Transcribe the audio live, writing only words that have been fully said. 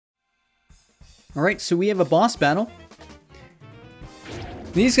Alright, so we have a boss battle.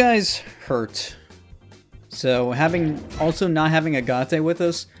 These guys hurt. So also not having Agate with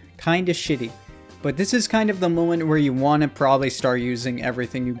us, kinda shitty. But this is kind of the moment where you want to probably start using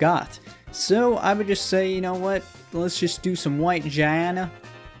everything you got. So I would just say, you know what, let's just do some White Gianna.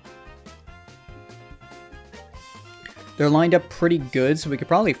 They're lined up pretty good, so we could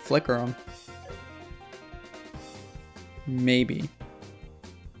probably flicker them. Maybe.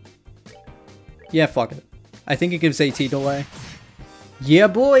 Yeah, fuck it. I think it gives AT delay. Yeah,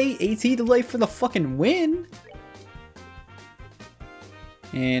 boy! AT delay for the fucking win!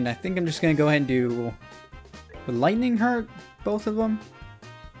 And I think I'm just gonna go ahead and do... Would lightning hurt both of them?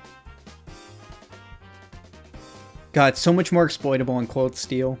 God, it's so much more exploitable in Cold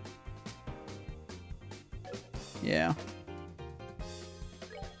Steel. Yeah.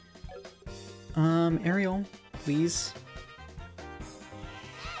 Ariel, please.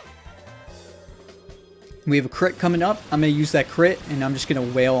 We have a crit coming up. I'm going to use that crit, and I'm just going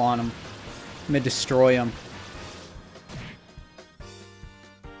to wail on him. I'm going to destroy him.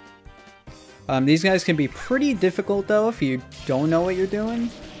 These guys can be pretty difficult, though, if you don't know what you're doing.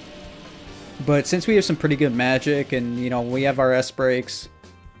 But since we have some pretty good magic, and, you know, we have our S-breaks,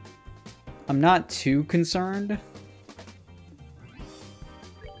 I'm not too concerned.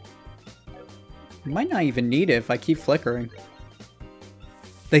 Might not even need it if I keep flickering.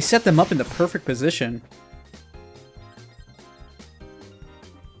 They set them up in the perfect position.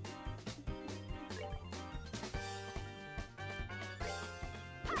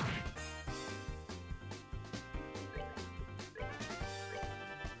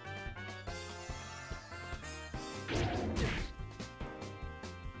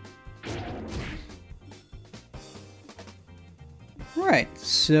 Alright,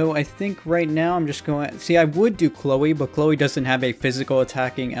 so I think right now I'm just going... See, I would do Chloe, but Chloe doesn't have a physical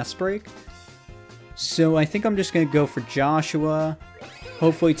attacking S-break. So I think I'm just going to go for Joshua.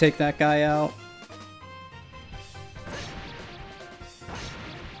 Hopefully take that guy out.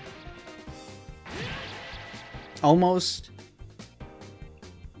 Almost.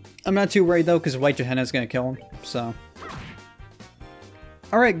 I'm not too worried though, because White Gehenna's going to kill him, so...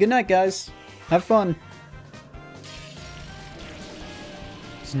 Alright, good night guys. Have fun.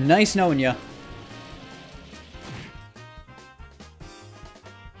 It's nice knowing ya.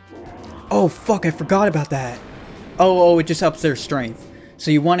 Oh fuck, I forgot about that. Oh, it just ups their strength. So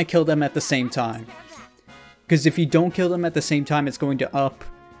you want to kill them at the same time. Because if you don't kill them at the same time, it's going to up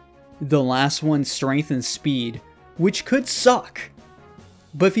the last one's strength and speed. Which could suck.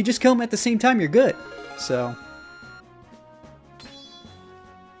 But if you just kill them at the same time, you're good. So.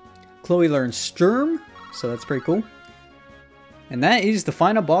 Chloe learns Sturm. So that's pretty cool. And that is the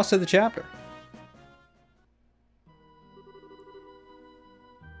final boss of the chapter.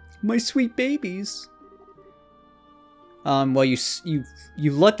 My sweet babies. Well, you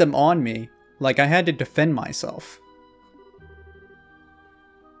let them on me. Like, I had to defend myself.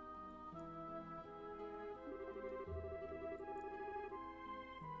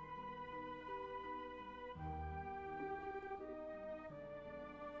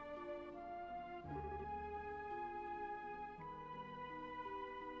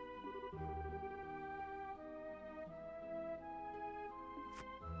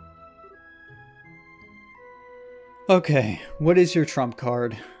 Okay, what is your trump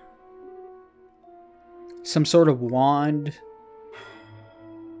card? Some sort of wand.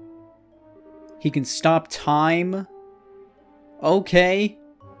 He can stop time. Okay.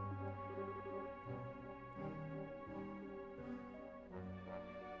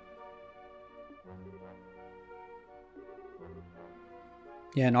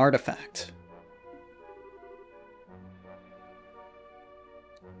 Yeah, an artifact.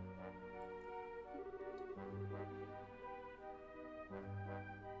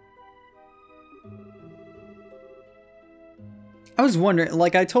 I was wondering,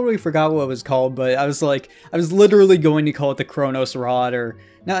 like, I totally forgot what it was called, but I was like, I was literally going to call it the Kronos Rod, or,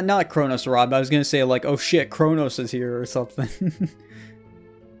 not Kronos Rod, but I was going to say, like, oh shit, Kronos is here, or something.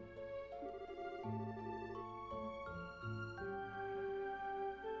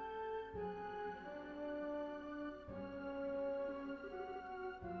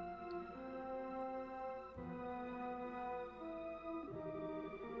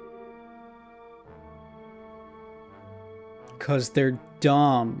 Because they're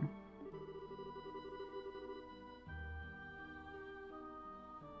dumb.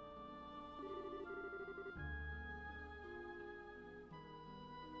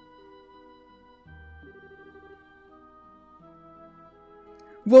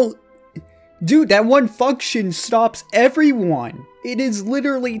 Well, dude, that one function stops everyone. It is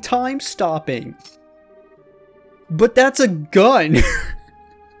literally time stopping. But that's a gun.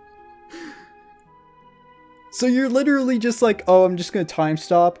 So you're literally just like, oh, I'm just gonna time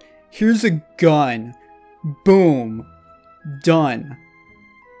stop. Here's a gun. Boom. Done.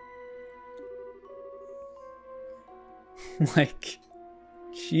 Like,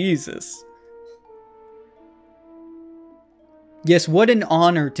 Jesus. Yes, what an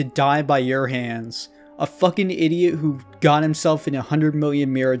honor to die by your hands. A fucking idiot who got himself in 100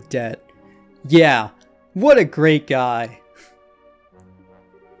 million mirror debt. Yeah, what a great guy.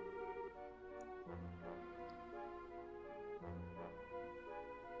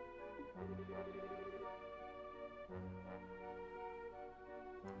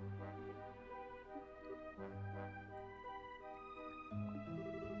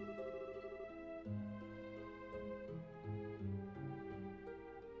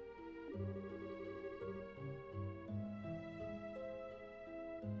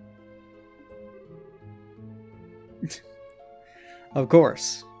 Of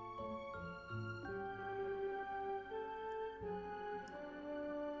course.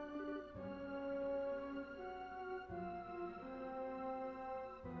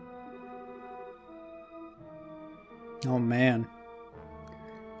 Oh man.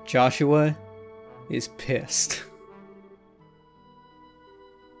 Joshua is pissed.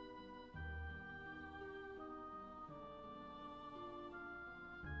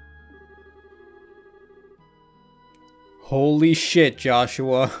 Holy shit,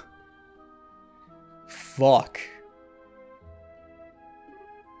 Joshua. Fuck.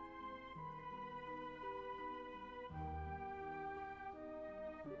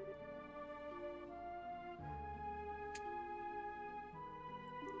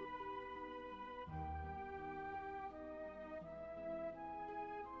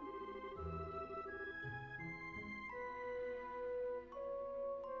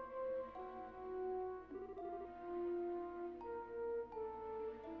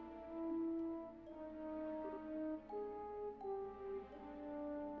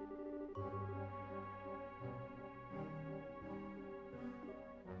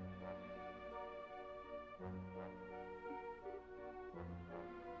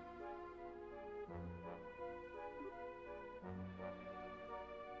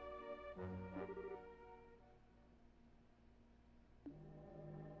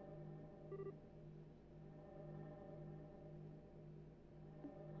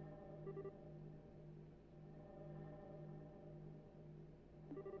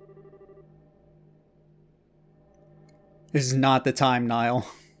 This is not the time, Niall.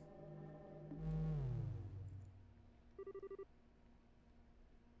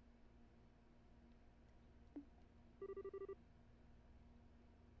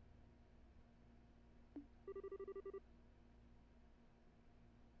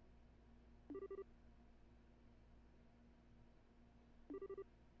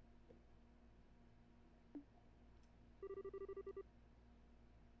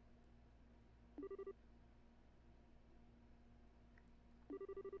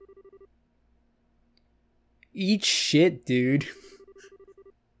 Eat shit, dude.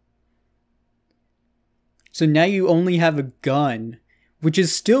 So now you only have a gun, which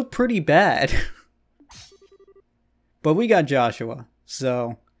is still pretty bad. But we got Joshua,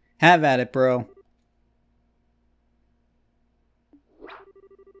 so have at it, bro.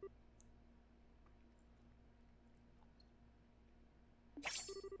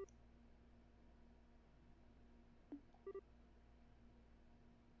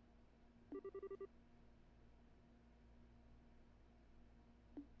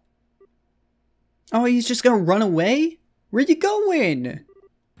 Oh, he's just gonna run away? Where you going?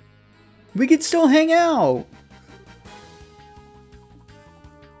 We could still hang out.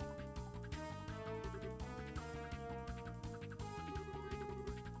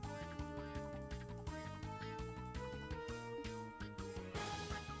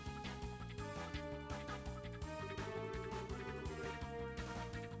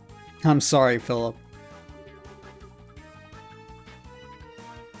 I'm sorry, Philip.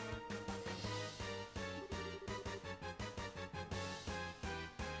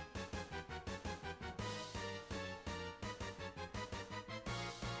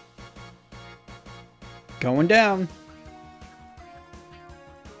 Going down.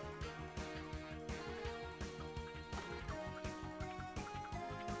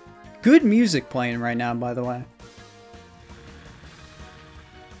 Good music playing right now, by the way.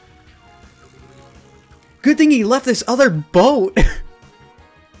 Good thing he left this other boat.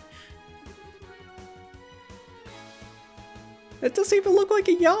 It doesn't even look like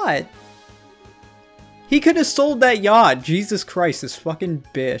a yacht. He could have sold that yacht. Jesus Christ, this fucking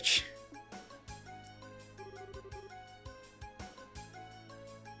bitch.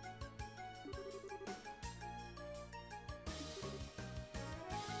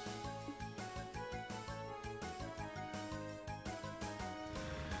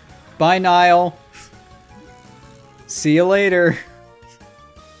 Bye, Niall. See you later.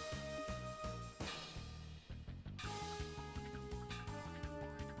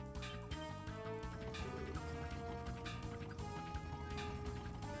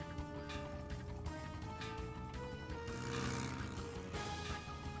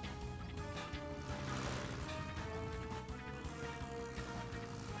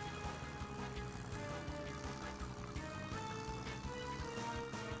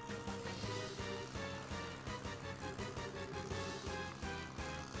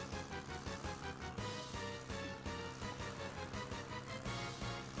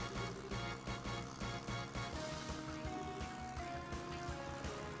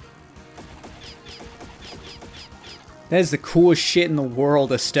 That is the coolest shit in the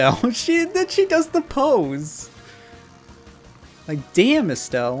world, Estelle. she does the pose. Like, damn,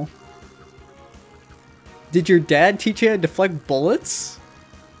 Estelle. Did your dad teach you how to deflect bullets?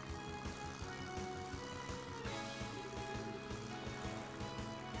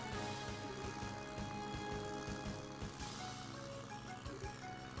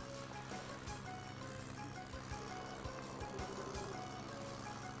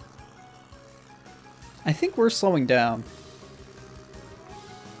 I think we're slowing down.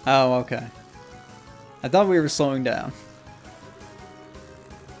 Oh, okay. I thought we were slowing down.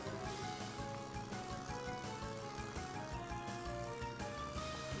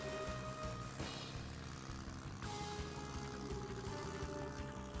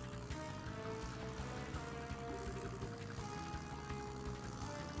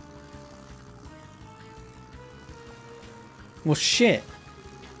 Well, shit.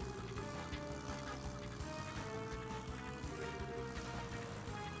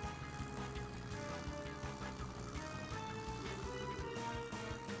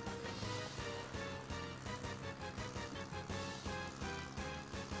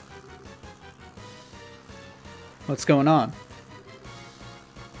 What's going on?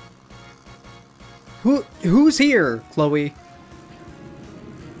 Who's here, Chloe?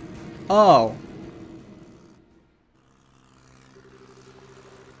 Oh.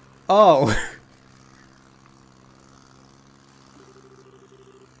 Oh.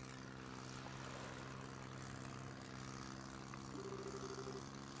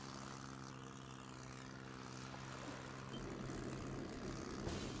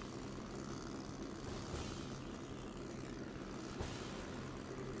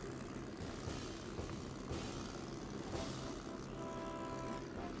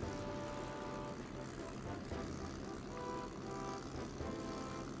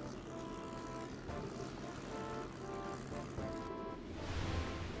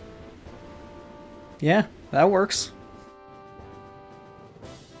 Yeah, that works.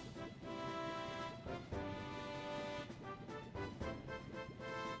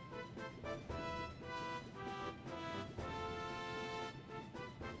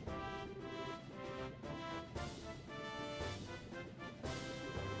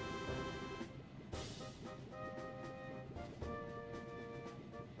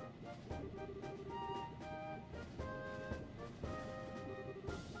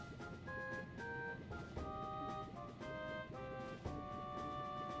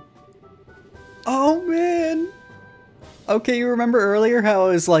 Oh, man. Okay, you remember earlier how I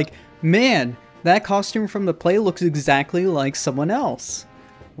was like, man, that costume from the play looks exactly like someone else.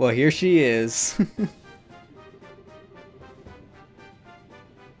 Well, here she is.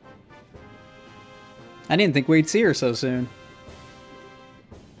 I didn't think we'd see her so soon.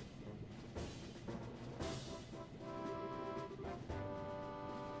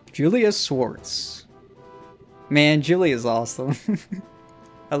 Julia Swartz. Man, Julia's awesome.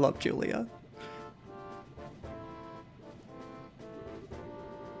 I love Julia.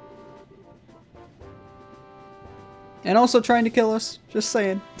 And also trying to kill us. Just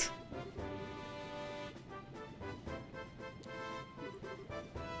saying.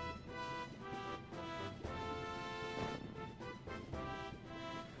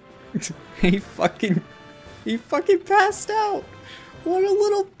 He fucking passed out. What a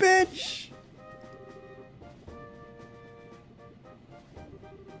little bitch.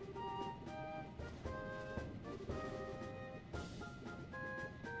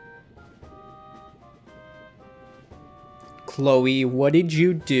 Chloe, what did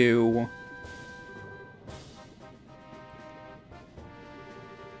you do?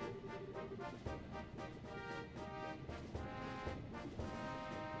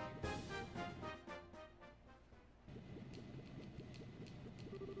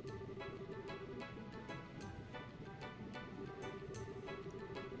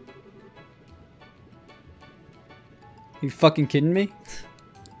 You fucking kidding me?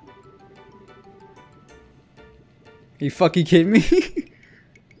 Are you fucking kidding me?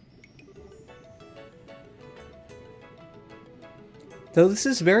 Though this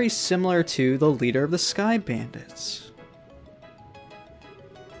is very similar to the leader of the Sky Bandits.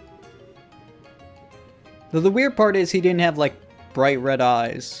 Though the weird part is he didn't have, like, bright red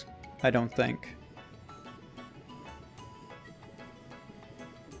eyes, I don't think.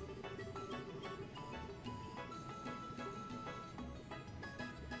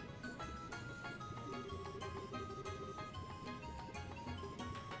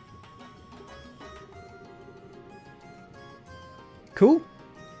 Cool.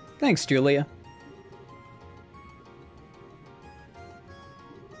 Thanks, Julia.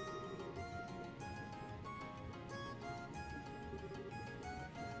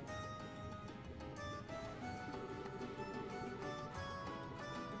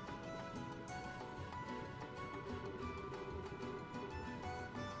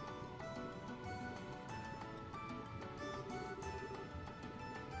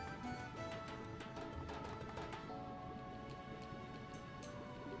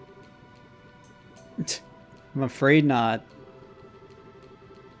 I'm afraid not.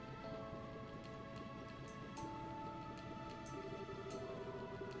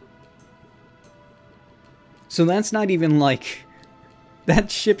 So that's not even like...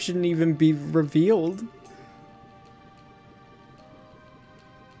 That ship shouldn't even be revealed.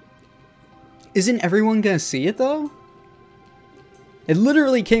 Isn't everyone gonna see it though? It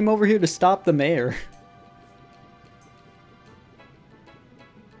literally came over here to stop the mayor.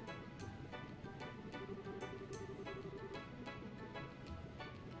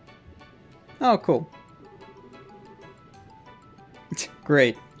 Oh, cool.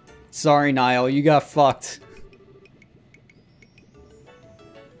 Great. Sorry, Niall, you got fucked.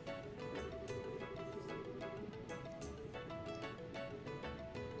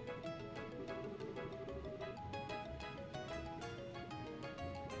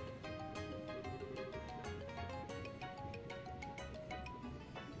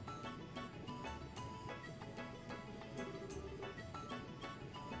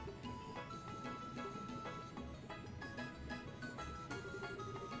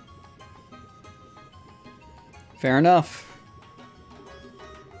 Fair enough.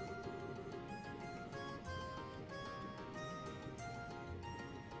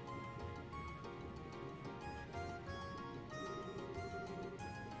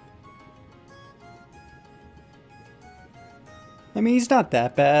 I mean, he's not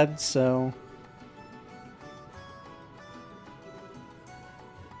that bad, so...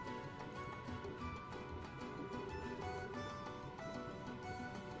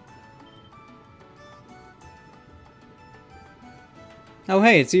 Oh,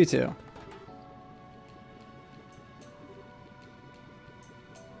 hey, it's you two.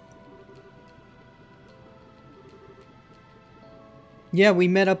 Yeah, we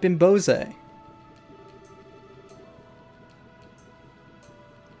met up in Bose.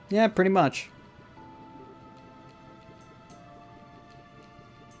 Yeah, pretty much.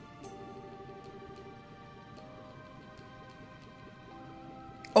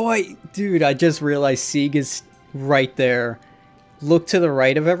 Oh, dude, I just realized Sieg is right there. Look to the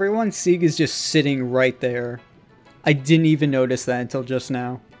right of everyone. Sieg is just sitting right there. I didn't even notice that until just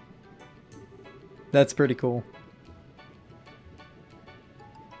now. That's pretty cool.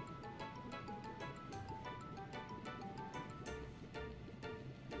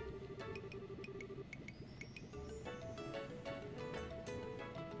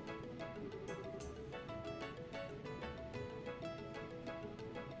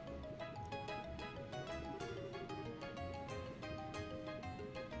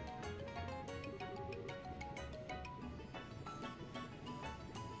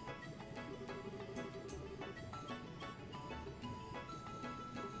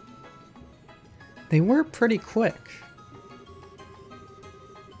 They were pretty quick.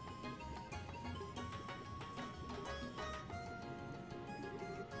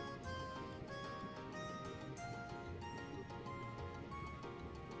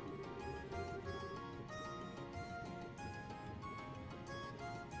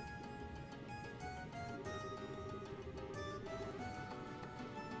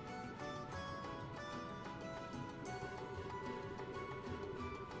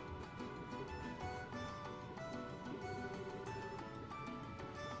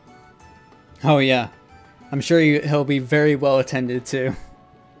 Oh yeah, I'm sure he'll be very well attended to.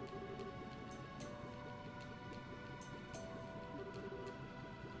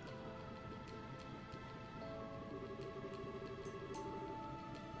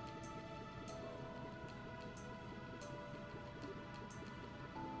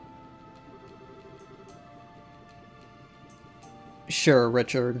 Sure,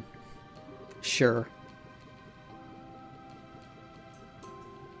 Richard. Sure.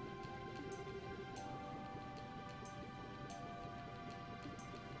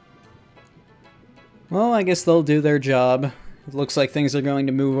 Well, I guess they'll do their job. It looks like things are going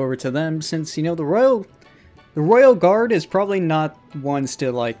to move over to them since, you know, the Royal Guard is probably not ones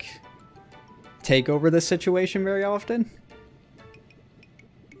to, like, take over the situation very often.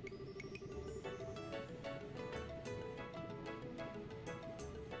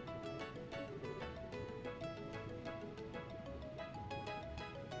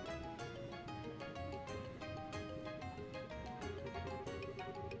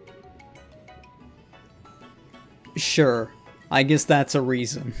 Sure, I guess that's a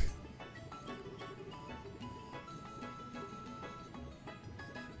reason.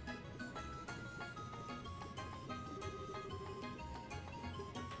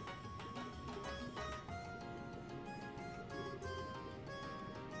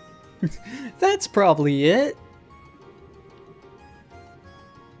 That's probably it.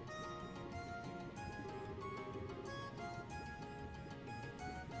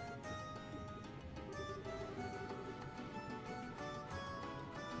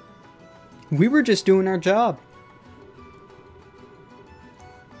 We were just doing our job.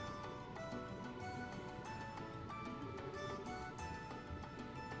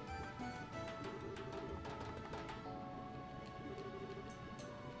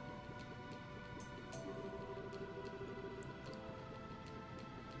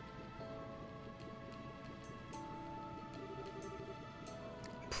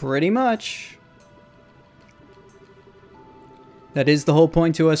 Pretty much. That is the whole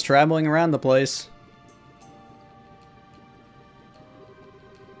point to us traveling around the place.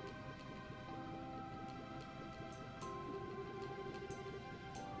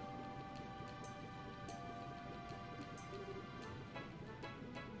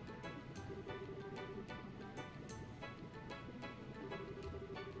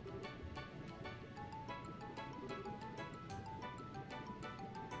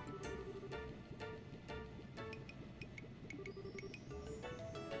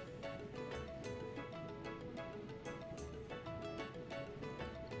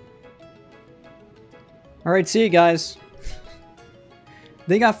 Alright, see you guys.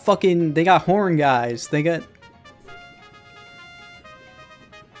 They got horn guys. They got...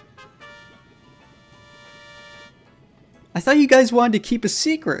 I thought you guys wanted to keep a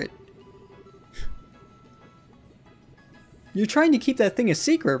secret. You're trying to keep that thing a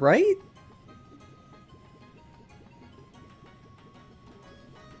secret, right?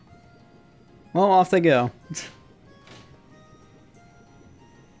 Well, off they go.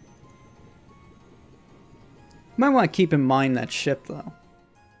 Might want to keep in mind that ship, though.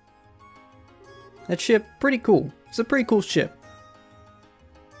 That ship, pretty cool. It's a pretty cool ship.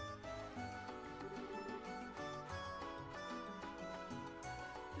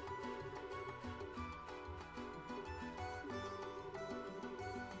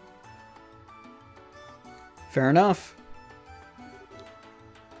 Fair enough.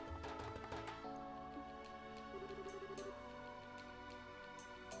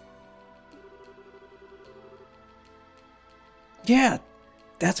 Yeah,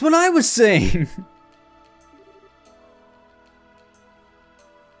 that's what I was saying.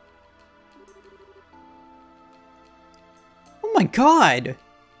 Oh my god.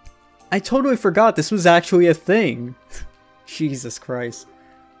 I totally forgot this was actually a thing. Jesus Christ.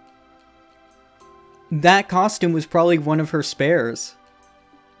 That costume was probably one of her spares.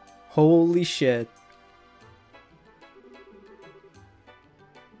 Holy shit.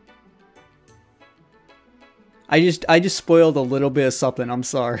 I just spoiled a little bit of something, I'm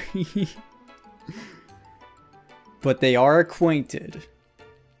sorry. But they are acquainted.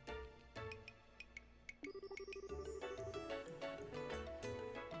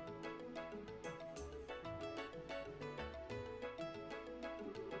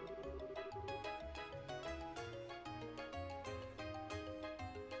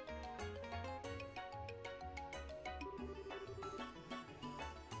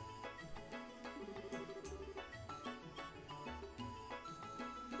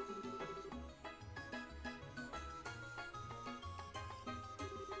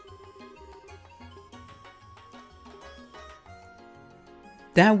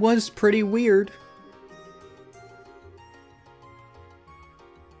 That was pretty weird.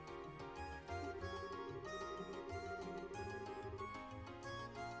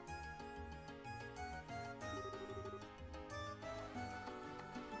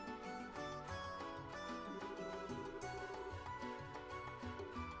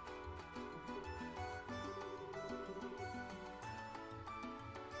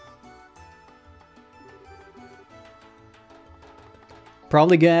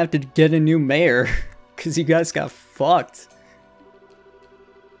 Probably gonna have to get a new mayor, because you guys got fucked.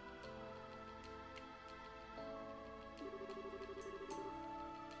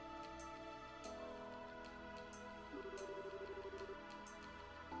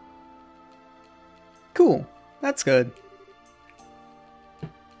 Cool. That's good.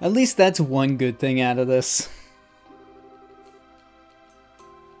 At least that's one good thing out of this.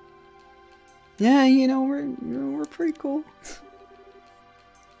 Yeah, you know, we're pretty cool.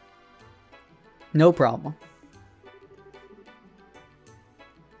 No problem.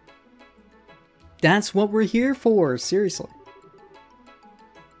 That's what we're here for, seriously.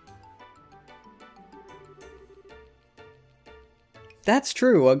 That's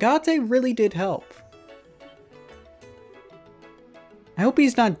true, Agate really did help. I hope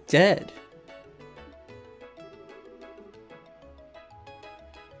he's not dead.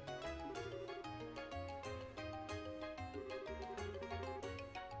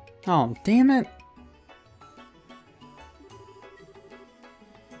 Oh, damn it.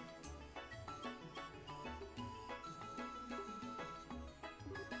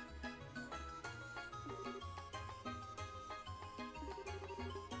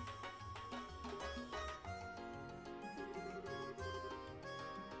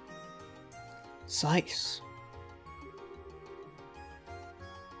 Zeiss.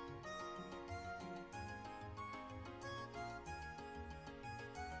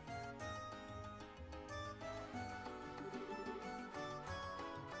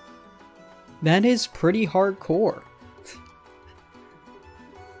 That is pretty hardcore.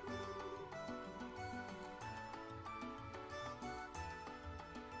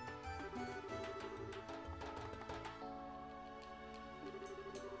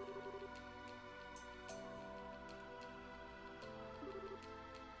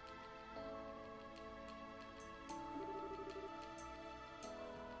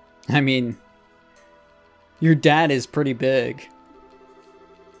 I mean, your dad is pretty big.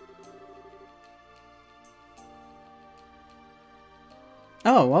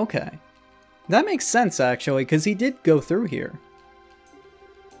 Oh, okay. That makes sense, actually, because he did go through here.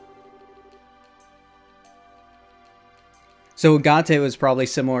 So Agate was probably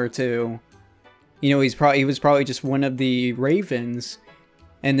similar to, you know, he was probably just one of the ravens,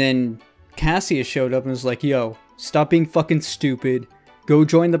 and then Cassius showed up and was like, yo, stop being fucking stupid, go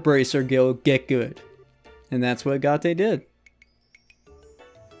join the Bracer Guild, get good. And that's what Agate did.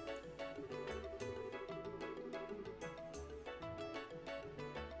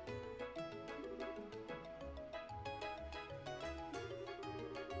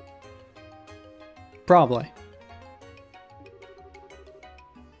 Probably.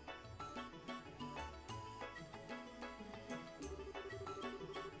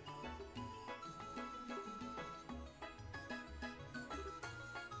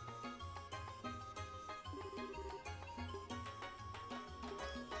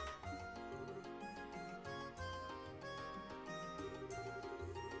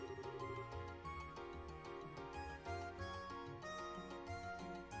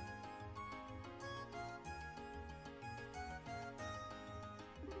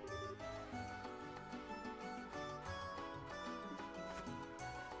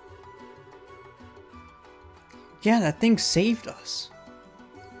 Yeah, that thing saved us.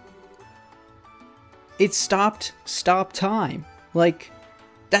 It stopped time. Like,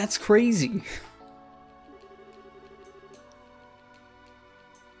 that's crazy.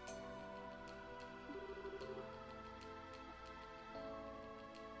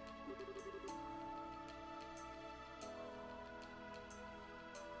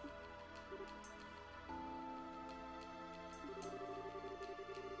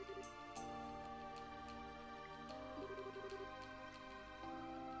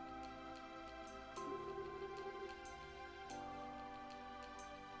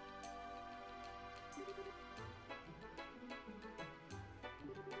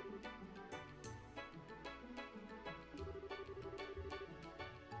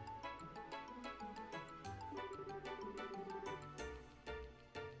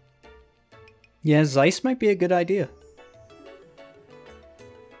 Yeah, Zeiss might be a good idea.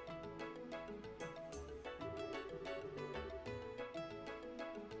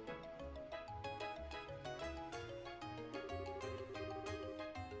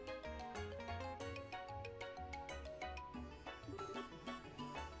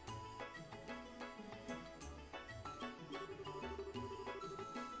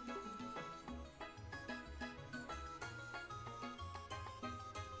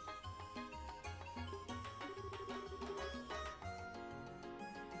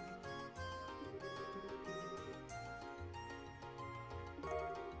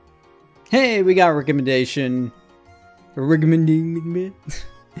 Hey, we got a recommendation.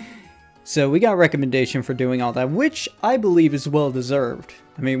 So we got a recommendation for doing all that, which I believe is well deserved.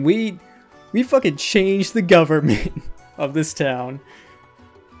 I mean, we fucking changed the government of this town.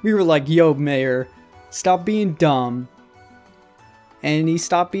 We were like, yo, mayor, stop being dumb. And he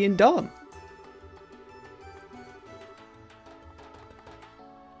stopped being dumb.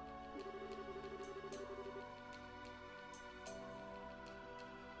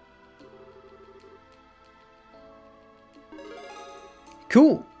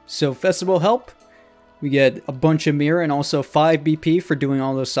 Cool. So festival help. We get a bunch of mirror and also 5 BP for doing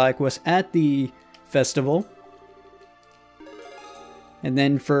all those side quests at the festival. And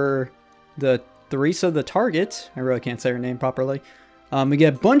then for the Theresa the Target, I really can't say her name properly, we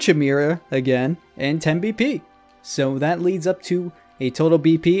get a bunch of mirror again and 10 BP. So that leads up to a total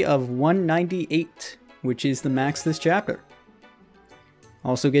BP of 198, which is the max this chapter.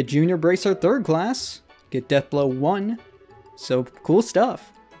 Also get Junior Bracer 3rd class, get Death Blow 1. So, cool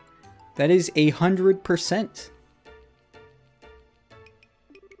stuff. That is 100%.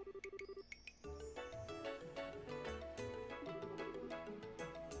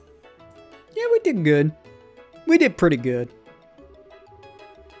 Yeah, we did good. We did pretty good.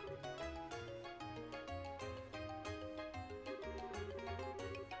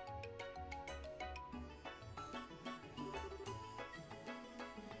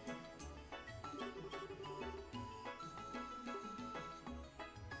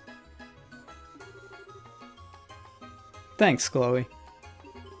 Thanks, Chloe.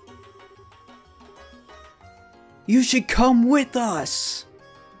 You should come with us!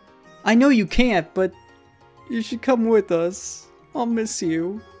 I know you can't, but you should come with us. I'll miss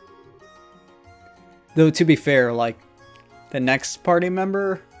you. Though, to be fair, like, the next party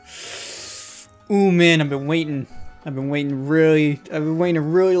member... Ooh, man, I've been waiting a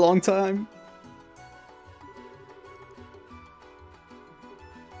really long time.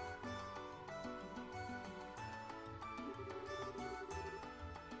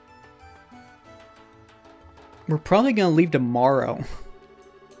 We're probably gonna leave tomorrow.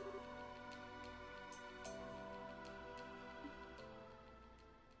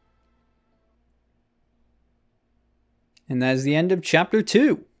 And that is the end of chapter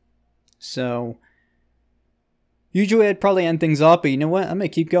 2. So, usually I'd probably end things off, but you know what? I'm gonna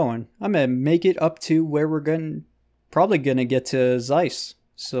keep going. I'm gonna make it up to where we're probably gonna get to Zeiss.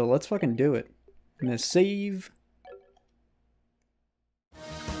 So let's fucking do it. I'm gonna save.